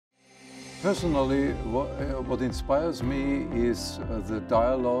Personally, what inspires me is the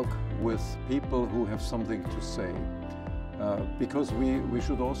dialogue with people who have something to say. Because we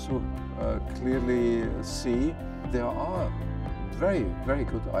should also clearly see there are very, very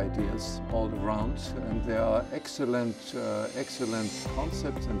good ideas all around, and there are excellent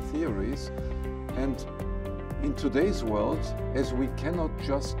concepts and theories. And in today's world, as we cannot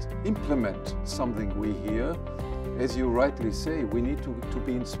just implement something we hear, as you rightly say, we need to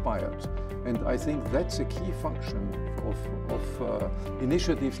be inspired. And I think that's a key function of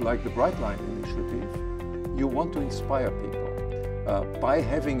initiatives like the Bright Line initiative. You want to inspire people. By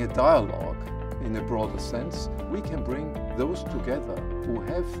having a dialogue in a broader sense, we can bring those together who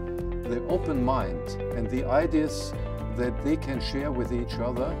have the open mind and the ideas that they can share with each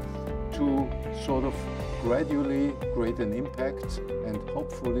other to sort of gradually create an impact and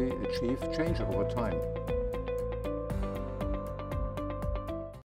hopefully achieve change over time.